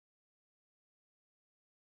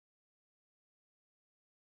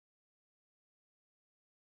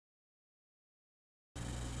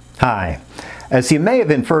Hi. As you may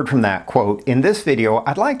have inferred from that quote, in this video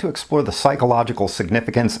I'd like to explore the psychological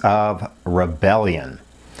significance of rebellion.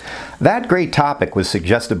 That great topic was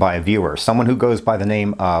suggested by a viewer, someone who goes by the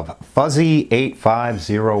name of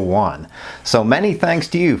Fuzzy8501. So many thanks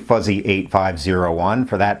to you, Fuzzy8501,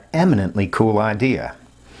 for that eminently cool idea.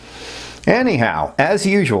 Anyhow, as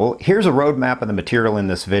usual, here's a roadmap of the material in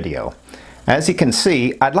this video. As you can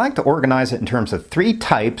see, I'd like to organize it in terms of three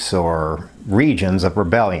types or regions of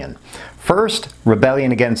rebellion. First,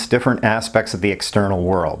 rebellion against different aspects of the external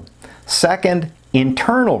world. Second,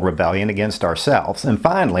 internal rebellion against ourselves. And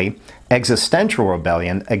finally, existential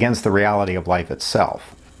rebellion against the reality of life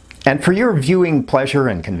itself. And for your viewing pleasure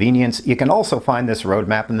and convenience, you can also find this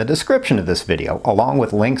roadmap in the description of this video, along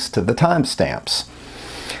with links to the timestamps.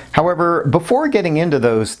 However, before getting into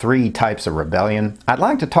those three types of rebellion, I'd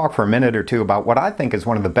like to talk for a minute or two about what I think is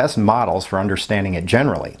one of the best models for understanding it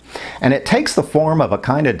generally. And it takes the form of a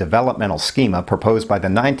kind of developmental schema proposed by the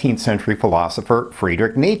 19th century philosopher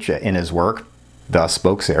Friedrich Nietzsche in his work, Thus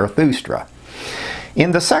Spoke Zarathustra.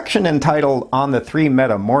 In the section entitled On the Three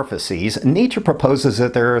Metamorphoses, Nietzsche proposes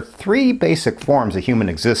that there are three basic forms of human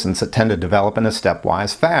existence that tend to develop in a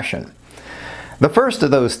stepwise fashion. The first of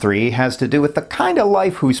those three has to do with the kind of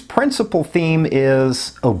life whose principal theme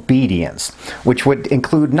is obedience, which would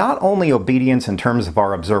include not only obedience in terms of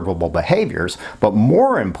our observable behaviors, but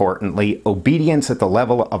more importantly, obedience at the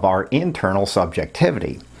level of our internal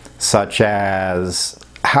subjectivity, such as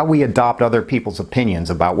how we adopt other people's opinions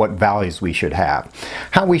about what values we should have,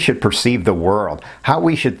 how we should perceive the world, how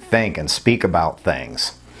we should think and speak about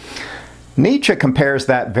things. Nietzsche compares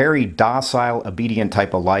that very docile, obedient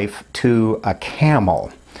type of life to a camel,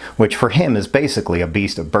 which for him is basically a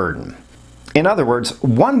beast of burden. In other words,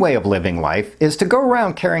 one way of living life is to go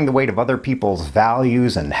around carrying the weight of other people's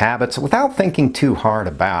values and habits without thinking too hard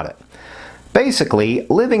about it. Basically,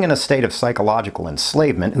 living in a state of psychological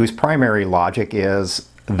enslavement whose primary logic is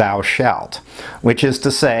thou shalt, which is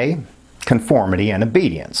to say, conformity and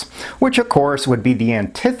obedience, which of course would be the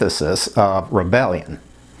antithesis of rebellion.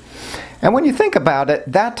 And when you think about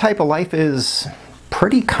it, that type of life is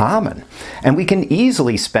pretty common, and we can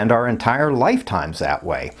easily spend our entire lifetimes that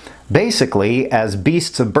way, basically as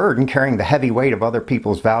beasts of burden carrying the heavy weight of other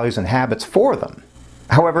people's values and habits for them.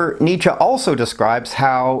 However, Nietzsche also describes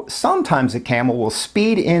how sometimes a camel will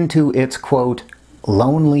speed into its, quote,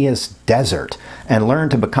 loneliest desert and learn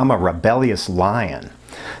to become a rebellious lion.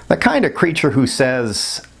 The kind of creature who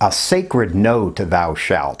says a sacred no to thou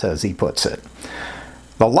shalt, as he puts it.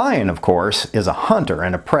 The lion, of course, is a hunter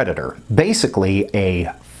and a predator, basically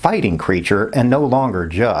a fighting creature and no longer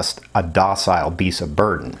just a docile beast of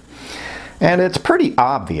burden. And it's pretty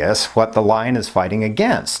obvious what the lion is fighting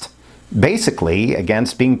against. Basically,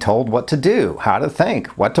 against being told what to do, how to think,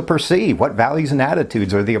 what to perceive, what values and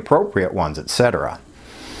attitudes are the appropriate ones, etc.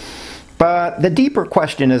 But the deeper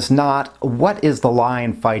question is not what is the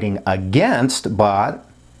lion fighting against, but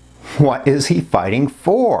what is he fighting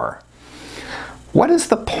for? What is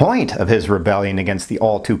the point of his rebellion against the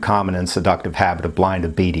all-too-common and seductive habit of blind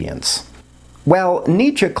obedience? Well,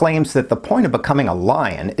 Nietzsche claims that the point of becoming a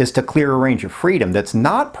lion is to clear a range of freedom that's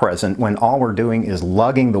not present when all we're doing is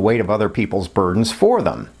lugging the weight of other people's burdens for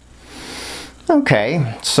them.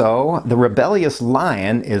 Okay, so the rebellious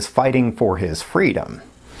lion is fighting for his freedom.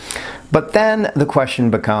 But then the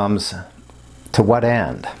question becomes, to what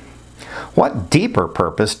end? What deeper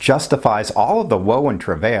purpose justifies all of the woe and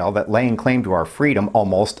travail that laying claim to our freedom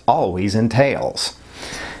almost always entails?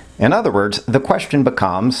 In other words, the question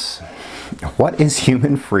becomes, what is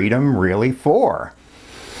human freedom really for?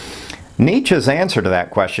 Nietzsche's answer to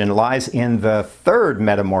that question lies in the third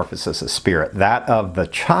metamorphosis of spirit, that of the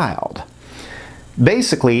child.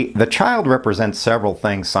 Basically, the child represents several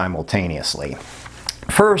things simultaneously.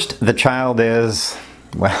 First, the child is,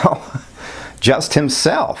 well, just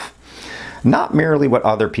himself. Not merely what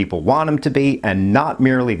other people want him to be, and not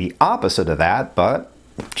merely the opposite of that, but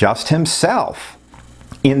just himself.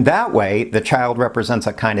 In that way, the child represents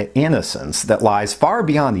a kind of innocence that lies far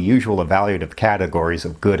beyond the usual evaluative categories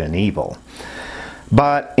of good and evil.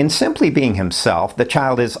 But in simply being himself, the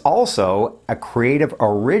child is also a creative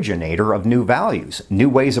originator of new values, new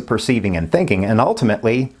ways of perceiving and thinking, and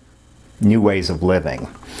ultimately, new ways of living.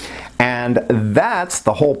 And that's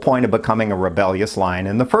the whole point of becoming a rebellious lion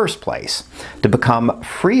in the first place. To become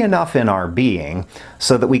free enough in our being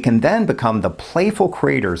so that we can then become the playful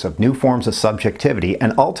creators of new forms of subjectivity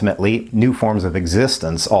and ultimately new forms of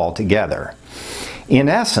existence altogether. In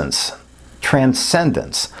essence,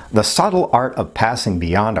 transcendence, the subtle art of passing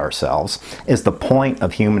beyond ourselves, is the point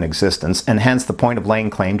of human existence and hence the point of laying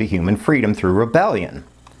claim to human freedom through rebellion.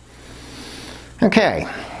 Okay,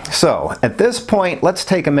 So, at this point, let's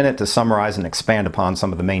take a minute to summarize and expand upon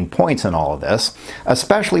some of the main points in all of this,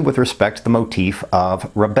 especially with respect to the motif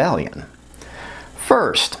of rebellion.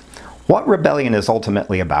 First, what rebellion is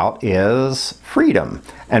ultimately about is freedom,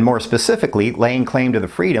 and more specifically, laying claim to the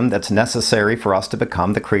freedom that's necessary for us to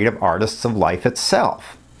become the creative artists of life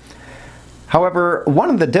itself. However, one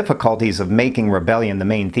of the difficulties of making rebellion the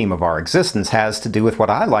main theme of our existence has to do with what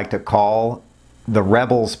I like to call the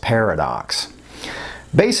rebel's paradox.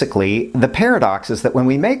 Basically, the paradox is that when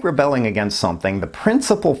we make rebelling against something the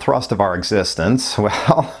principal thrust of our existence,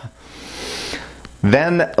 well,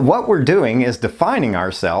 then what we're doing is defining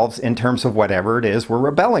ourselves in terms of whatever it is we're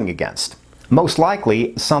rebelling against. Most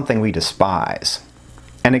likely, something we despise.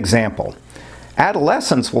 An example.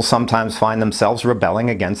 Adolescents will sometimes find themselves rebelling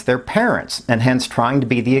against their parents, and hence trying to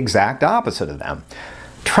be the exact opposite of them.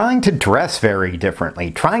 Trying to dress very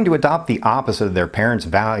differently, trying to adopt the opposite of their parents'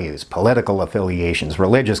 values, political affiliations,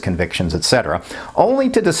 religious convictions, etc., only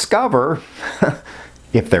to discover,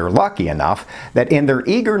 if they're lucky enough, that in their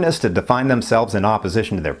eagerness to define themselves in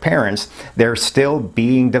opposition to their parents, they're still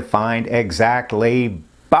being defined exactly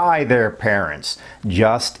by their parents,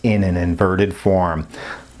 just in an inverted form.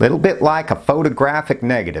 Little bit like a photographic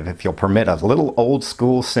negative, if you'll permit a little old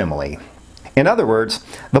school simile. In other words,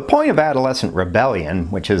 the point of adolescent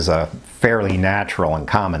rebellion, which is a fairly natural and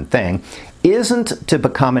common thing, isn't to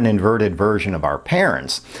become an inverted version of our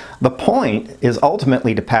parents. The point is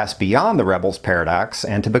ultimately to pass beyond the rebel's paradox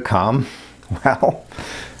and to become, well,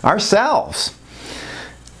 ourselves.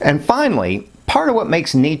 And finally, part of what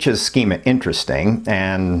makes Nietzsche's schema interesting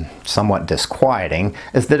and somewhat disquieting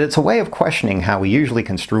is that it's a way of questioning how we usually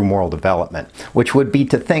construe moral development, which would be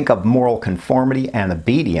to think of moral conformity and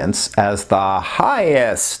obedience as the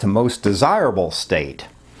highest, most desirable state.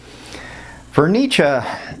 For Nietzsche,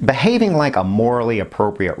 behaving like a morally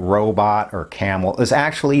appropriate robot or camel is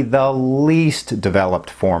actually the least developed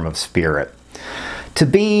form of spirit. To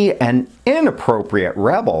be an inappropriate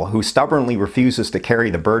rebel who stubbornly refuses to carry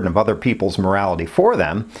the burden of other people's morality for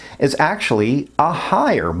them is actually a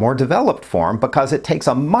higher, more developed form because it takes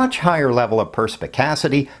a much higher level of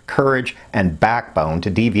perspicacity, courage, and backbone to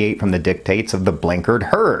deviate from the dictates of the blinkered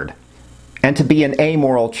herd. And to be an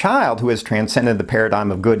amoral child who has transcended the paradigm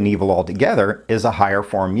of good and evil altogether is a higher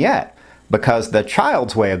form yet, because the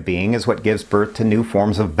child's way of being is what gives birth to new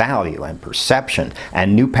forms of value and perception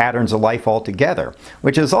and new patterns of life altogether,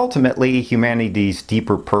 which is ultimately humanity's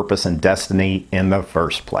deeper purpose and destiny in the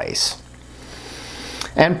first place.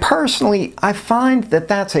 And personally, I find that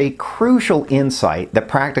that's a crucial insight that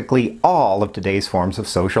practically all of today's forms of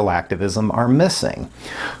social activism are missing,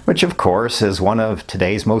 which of course is one of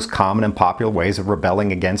today's most common and popular ways of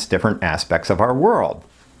rebelling against different aspects of our world.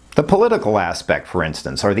 The political aspect, for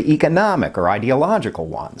instance, or the economic or ideological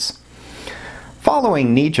ones.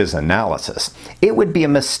 Following Nietzsche's analysis, it would be a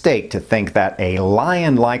mistake to think that a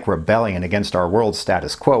lion-like rebellion against our world's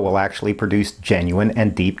status quo will actually produce genuine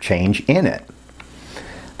and deep change in it.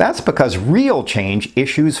 That's because real change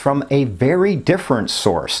issues from a very different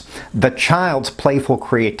source, the child's playful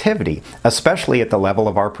creativity, especially at the level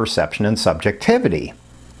of our perception and subjectivity.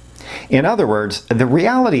 In other words, the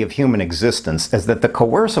reality of human existence is that the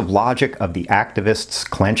coercive logic of the activist's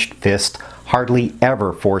clenched fist hardly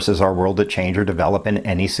ever forces our world to change or develop in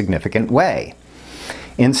any significant way.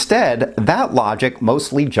 Instead, that logic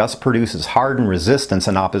mostly just produces hardened resistance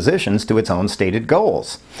and oppositions to its own stated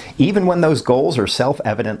goals, even when those goals are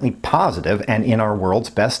self-evidently positive and in our world's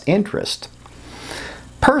best interest.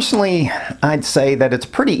 Personally, I'd say that it's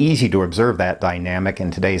pretty easy to observe that dynamic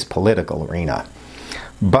in today's political arena.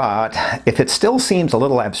 But if it still seems a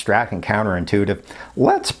little abstract and counterintuitive,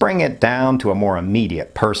 let's bring it down to a more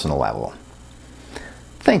immediate personal level.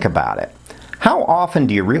 Think about it. How often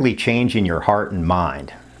do you really change in your heart and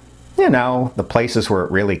mind? You know, the places where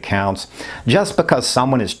it really counts, just because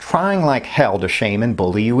someone is trying like hell to shame and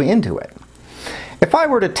bully you into it. If I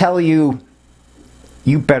were to tell you,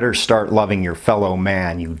 you better start loving your fellow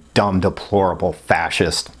man, you dumb, deplorable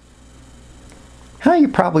fascist, how are you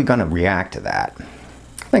probably going to react to that?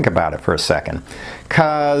 Think about it for a second,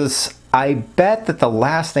 because I bet that the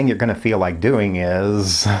last thing you're going to feel like doing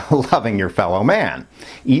is loving your fellow man,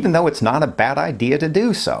 even though it's not a bad idea to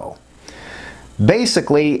do so.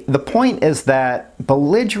 Basically, the point is that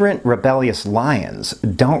belligerent, rebellious lions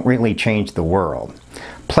don't really change the world.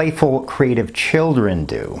 Playful, creative children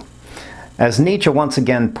do. As Nietzsche once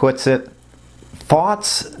again puts it,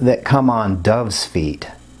 thoughts that come on dove's feet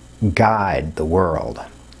guide the world.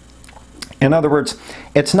 In other words,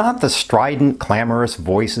 it's not the strident, clamorous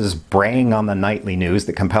voices braying on the nightly news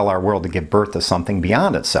that compel our world to give birth to something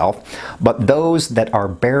beyond itself, but those that are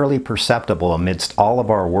barely perceptible amidst all of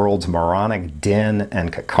our world's moronic din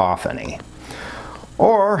and cacophony.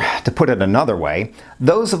 Or, to put it another way,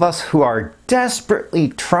 those of us who are desperately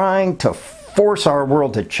trying to force our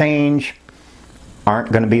world to change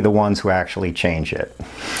aren't going to be the ones who actually change it.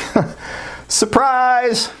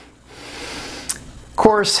 Surprise! Of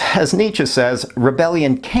course, as Nietzsche says,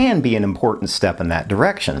 rebellion can be an important step in that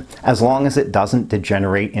direction, as long as it doesn't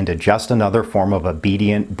degenerate into just another form of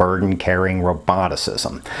obedient, burden-carrying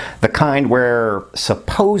roboticism. The kind where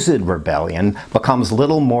supposed rebellion becomes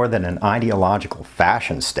little more than an ideological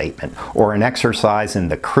fashion statement, or an exercise in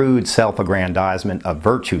the crude self-aggrandizement of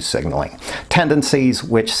virtue signaling, tendencies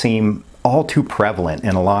which seem all too prevalent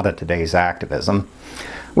in a lot of today's activism,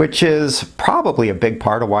 which is probably a big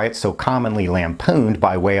part of why it's so commonly lampooned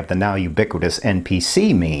by way of the now ubiquitous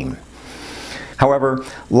NPC meme. However,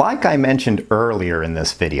 like I mentioned earlier in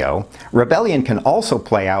this video, rebellion can also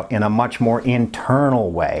play out in a much more internal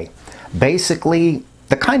way. Basically,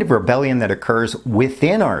 the kind of rebellion that occurs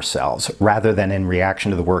within ourselves rather than in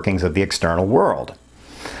reaction to the workings of the external world.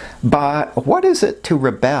 But what is it to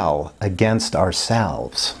rebel against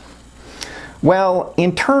ourselves? Well,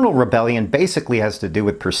 internal rebellion basically has to do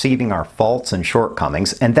with perceiving our faults and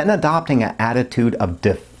shortcomings and then adopting an attitude of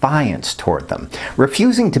defiance toward them,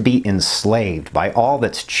 refusing to be enslaved by all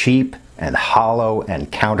that's cheap and hollow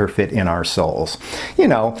and counterfeit in our souls. You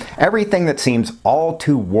know, everything that seems all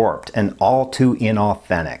too warped and all too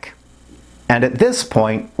inauthentic. And at this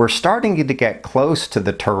point, we're starting to get close to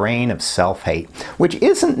the terrain of self-hate, which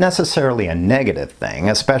isn't necessarily a negative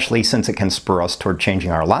thing, especially since it can spur us toward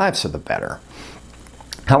changing our lives for the better.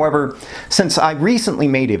 However, since I recently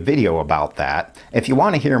made a video about that, if you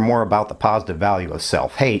want to hear more about the positive value of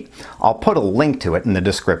self-hate, I'll put a link to it in the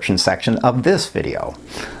description section of this video.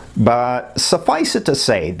 But suffice it to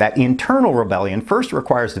say that internal rebellion first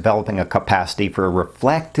requires developing a capacity for a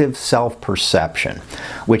reflective self-perception,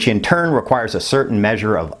 which in turn requires a certain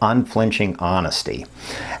measure of unflinching honesty.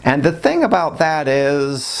 And the thing about that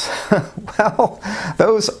is, well,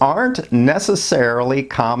 those aren't necessarily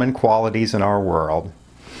common qualities in our world.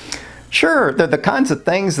 Sure, they're the kinds of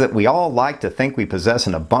things that we all like to think we possess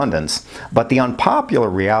in abundance, but the unpopular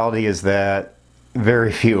reality is that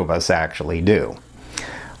very few of us actually do.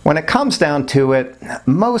 When it comes down to it,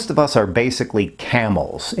 most of us are basically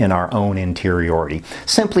camels in our own interiority,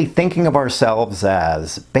 simply thinking of ourselves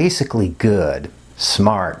as basically good,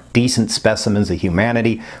 smart, decent specimens of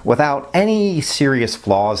humanity without any serious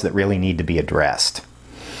flaws that really need to be addressed.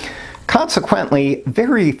 Consequently,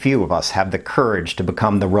 very few of us have the courage to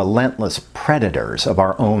become the relentless predators of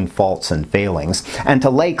our own faults and failings, and to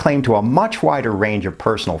lay claim to a much wider range of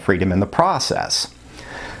personal freedom in the process.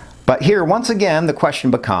 But here, once again, the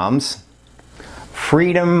question becomes,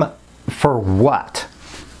 freedom for what?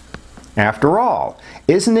 After all,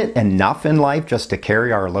 isn't it enough in life just to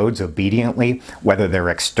carry our loads obediently, whether they're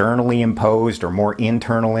externally imposed or more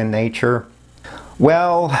internal in nature?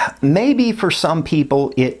 Well, maybe for some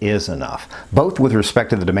people it is enough, both with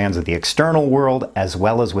respect to the demands of the external world as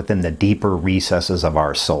well as within the deeper recesses of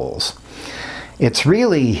our souls. It's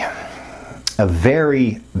really a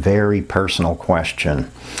very, very personal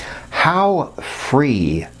question. How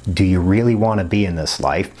free do you really want to be in this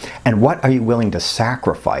life, and what are you willing to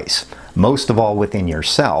sacrifice, most of all within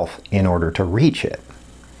yourself, in order to reach it?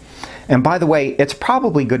 And by the way, it's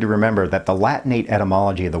probably good to remember that the Latinate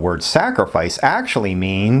etymology of the word sacrifice actually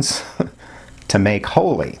means to make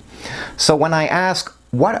holy. So when I ask,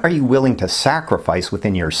 what are you willing to sacrifice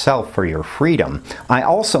within yourself for your freedom, I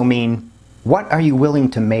also mean, what are you willing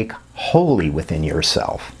to make holy within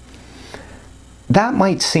yourself? That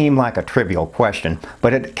might seem like a trivial question,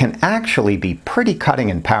 but it can actually be pretty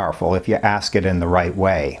cutting and powerful if you ask it in the right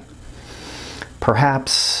way.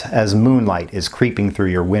 Perhaps as moonlight is creeping through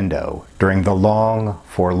your window during the long,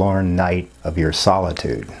 forlorn night of your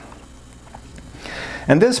solitude.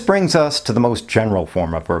 And this brings us to the most general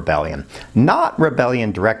form of rebellion. Not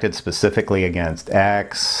rebellion directed specifically against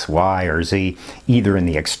X, Y, or Z, either in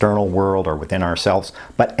the external world or within ourselves,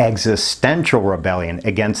 but existential rebellion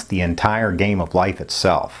against the entire game of life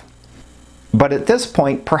itself. But at this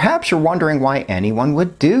point, perhaps you're wondering why anyone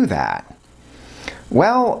would do that.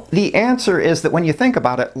 Well, the answer is that when you think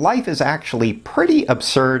about it, life is actually pretty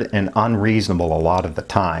absurd and unreasonable a lot of the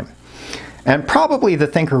time. And probably the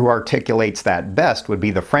thinker who articulates that best would be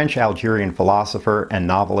the French-Algerian philosopher and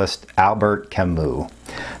novelist Albert Camus,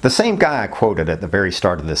 the same guy I quoted at the very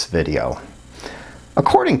start of this video.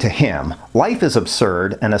 According to him, life is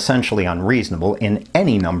absurd and essentially unreasonable in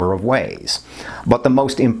any number of ways. But the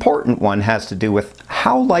most important one has to do with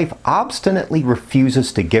how life obstinately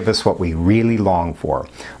refuses to give us what we really long for,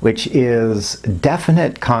 which is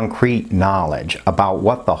definite, concrete knowledge about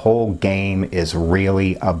what the whole game is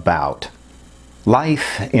really about.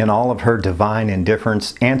 Life, in all of her divine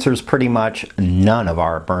indifference, answers pretty much none of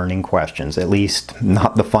our burning questions, at least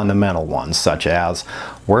not the fundamental ones, such as,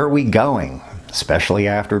 where are we going, especially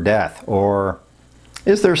after death? Or,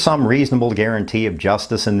 is there some reasonable guarantee of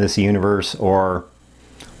justice in this universe? Or,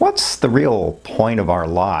 what's the real point of our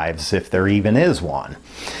lives, if there even is one?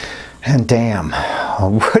 And damn,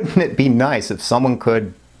 wouldn't it be nice if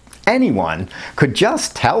anyone could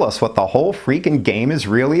just tell us what the whole freaking game is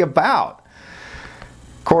really about?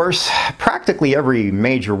 Of course, practically every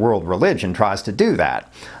major world religion tries to do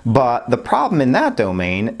that, but the problem in that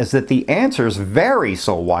domain is that the answers vary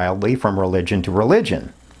so wildly from religion to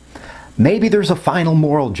religion. Maybe there's a final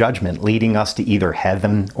moral judgment leading us to either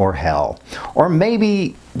heaven or hell, or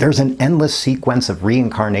maybe there's an endless sequence of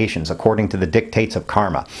reincarnations according to the dictates of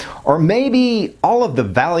karma, or maybe all of the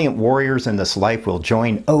valiant warriors in this life will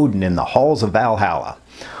join Odin in the halls of Valhalla,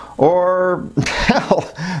 or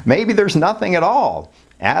hell, maybe there's nothing at all.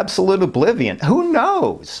 Absolute oblivion. Who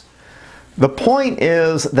knows? The point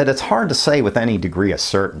is that it's hard to say with any degree of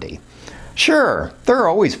certainty. Sure, there are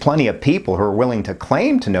always plenty of people who are willing to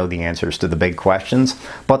claim to know the answers to the big questions,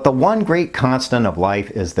 but the one great constant of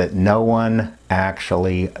life is that no one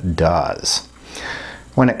actually does.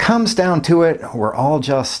 When it comes down to it, we're all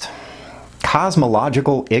just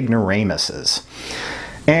cosmological ignoramuses.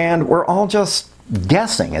 And we're all just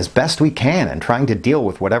guessing as best we can and trying to deal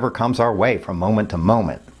with whatever comes our way from moment to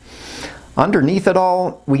moment. Underneath it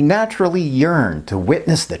all, we naturally yearn to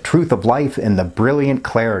witness the truth of life in the brilliant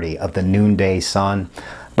clarity of the noonday sun,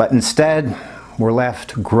 but instead we're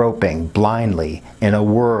left groping blindly in a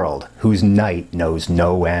world whose night knows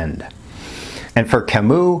no end. And for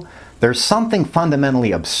Camus, there's something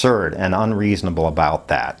fundamentally absurd and unreasonable about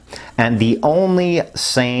that. And the only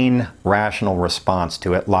sane, rational response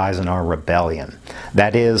to it lies in our rebellion.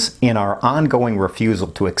 That is, in our ongoing refusal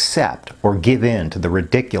to accept or give in to the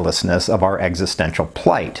ridiculousness of our existential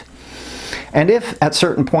plight. And if, at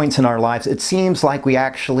certain points in our lives, it seems like we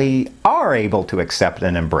actually are able to accept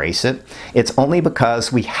and embrace it, it's only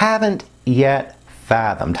because we haven't yet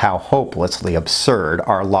fathomed how hopelessly absurd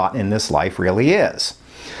our lot in this life really is.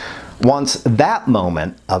 Once that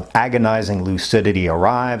moment of agonizing lucidity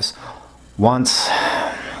arrives, once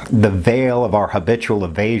the veil of our habitual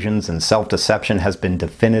evasions and self-deception has been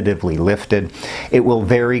definitively lifted, it will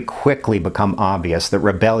very quickly become obvious that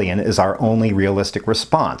rebellion is our only realistic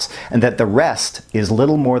response, and that the rest is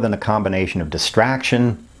little more than a combination of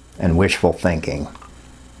distraction and wishful thinking.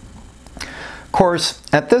 Of course,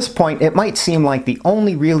 at this point, it might seem like the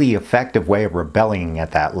only really effective way of rebelling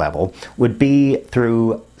at that level would be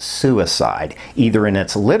through suicide, either in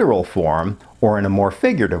its literal form or in a more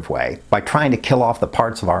figurative way, by trying to kill off the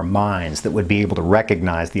parts of our minds that would be able to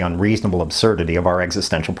recognize the unreasonable absurdity of our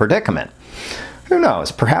existential predicament. Who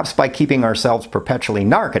knows, perhaps by keeping ourselves perpetually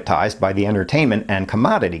narcotized by the entertainment and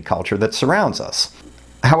commodity culture that surrounds us.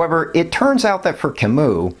 However, it turns out that for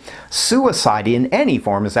Camus, suicide in any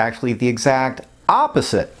form is actually the exact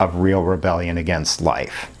opposite of real rebellion against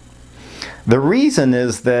life. The reason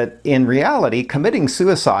is that, in reality, committing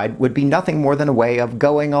suicide would be nothing more than a way of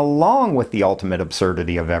going along with the ultimate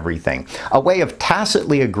absurdity of everything, a way of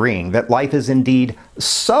tacitly agreeing that life is indeed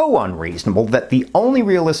so unreasonable that the only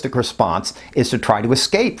realistic response is to try to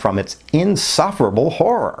escape from its insufferable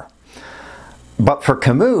horror. But for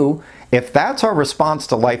Camus, if that's our response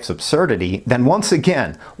to life's absurdity, then once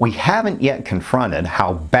again, we haven't yet confronted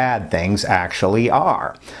how bad things actually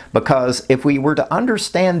are. Because if we were to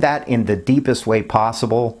understand that in the deepest way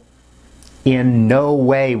possible, in no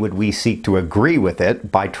way would we seek to agree with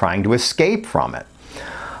it by trying to escape from it.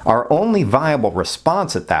 Our only viable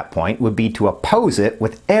response at that point would be to oppose it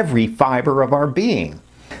with every fiber of our being.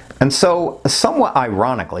 And so, somewhat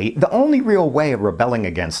ironically, the only real way of rebelling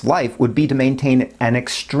against life would be to maintain an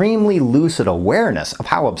extremely lucid awareness of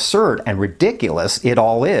how absurd and ridiculous it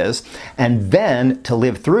all is, and then to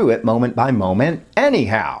live through it moment by moment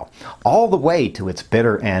anyhow, all the way to its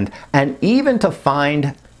bitter end, and even to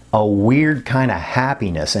find a weird kind of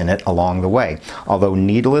happiness in it along the way. Although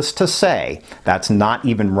needless to say, that's not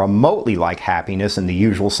even remotely like happiness in the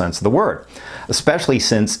usual sense of the word, especially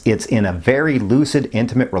since it's in a very lucid,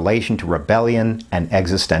 intimate relation to rebellion and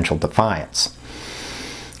existential defiance.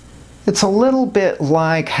 It's a little bit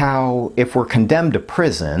like how if we're condemned to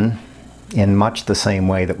prison, in much the same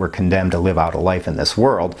way that we're condemned to live out a life in this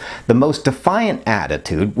world, the most defiant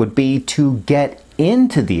attitude would be to get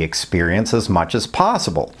into the experience as much as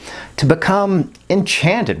possible, to become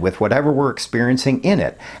enchanted with whatever we're experiencing in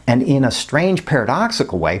it, and in a strange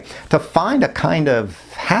paradoxical way, to find a kind of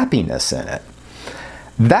happiness in it.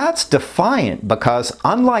 That's defiant because,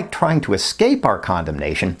 unlike trying to escape our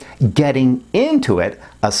condemnation, getting into it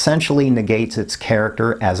essentially negates its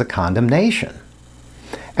character as a condemnation.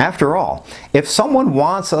 After all, if someone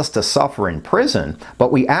wants us to suffer in prison,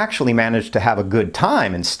 but we actually manage to have a good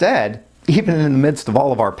time instead, even in the midst of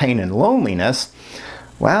all of our pain and loneliness,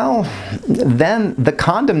 well, then the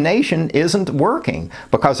condemnation isn't working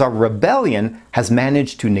because our rebellion has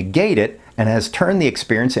managed to negate it and has turned the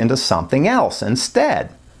experience into something else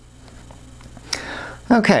instead.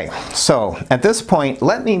 Okay, so at this point,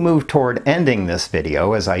 let me move toward ending this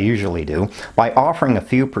video, as I usually do, by offering a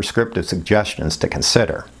few prescriptive suggestions to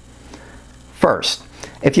consider. First,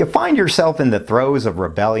 if you find yourself in the throes of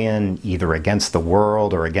rebellion, either against the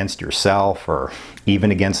world or against yourself, or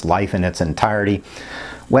even against life in its entirety,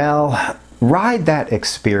 well, ride that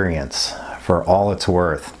experience for all it's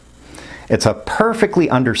worth. It's a perfectly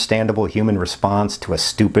understandable human response to a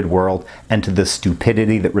stupid world and to the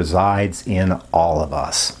stupidity that resides in all of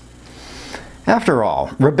us. After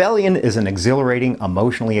all, rebellion is an exhilarating,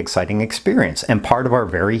 emotionally exciting experience and part of our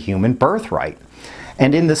very human birthright.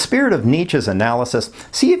 And in the spirit of Nietzsche's analysis,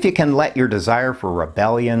 see if you can let your desire for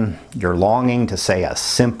rebellion, your longing to say a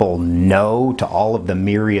simple no to all of the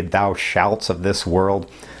myriad thou shalts of this world,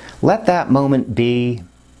 let that moment be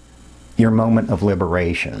your moment of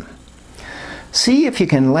liberation. See if you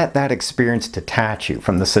can let that experience detach you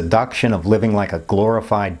from the seduction of living like a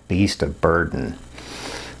glorified beast of burden.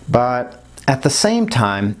 But at the same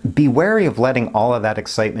time, be wary of letting all of that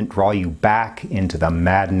excitement draw you back into the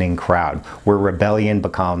maddening crowd, where rebellion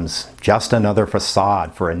becomes just another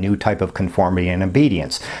facade for a new type of conformity and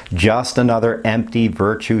obedience, just another empty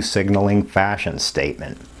virtue-signaling fashion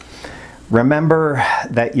statement. Remember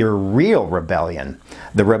that your real rebellion,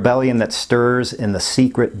 the rebellion that stirs in the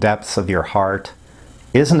secret depths of your heart,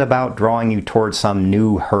 isn't about drawing you towards some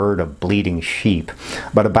new herd of bleating sheep,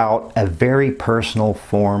 but about a very personal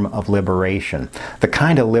form of liberation, the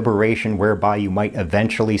kind of liberation whereby you might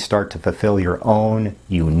eventually start to fulfill your own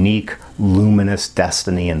unique, luminous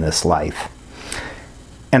destiny in this life.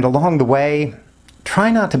 And along the way, try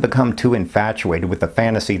not to become too infatuated with the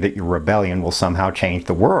fantasy that your rebellion will somehow change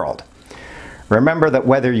the world. Remember that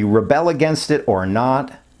whether you rebel against it or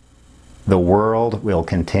not, the world will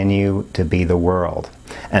continue to be the world,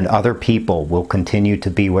 and other people will continue to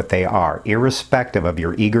be what they are, irrespective of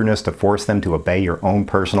your eagerness to force them to obey your own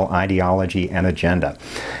personal ideology and agenda.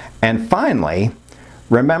 And finally,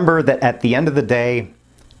 remember that at the end of the day,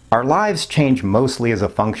 our lives change mostly as a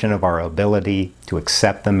function of our ability to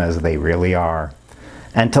accept them as they really are,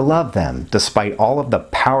 and to love them despite all of the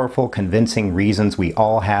powerful, convincing reasons we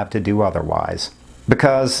all have to do otherwise.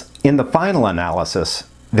 Because in the final analysis,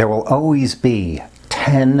 there will always be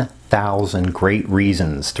 10,000 great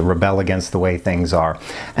reasons to rebel against the way things are,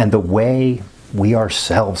 and the way we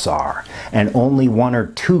ourselves are, and only 1 or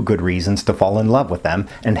 2 good reasons to fall in love with them,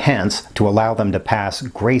 and hence to allow them to pass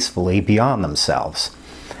gracefully beyond themselves.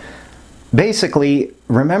 Basically,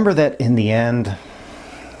 remember that in the end,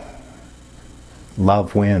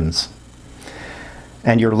 love wins.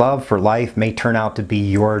 And your love for life may turn out to be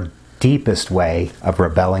your deepest way of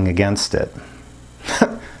rebelling against it.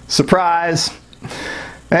 Surprise!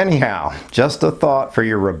 Anyhow, just a thought for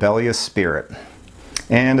your rebellious spirit.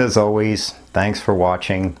 And as always, thanks for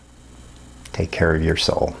watching. Take care of your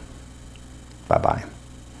soul. Bye-bye.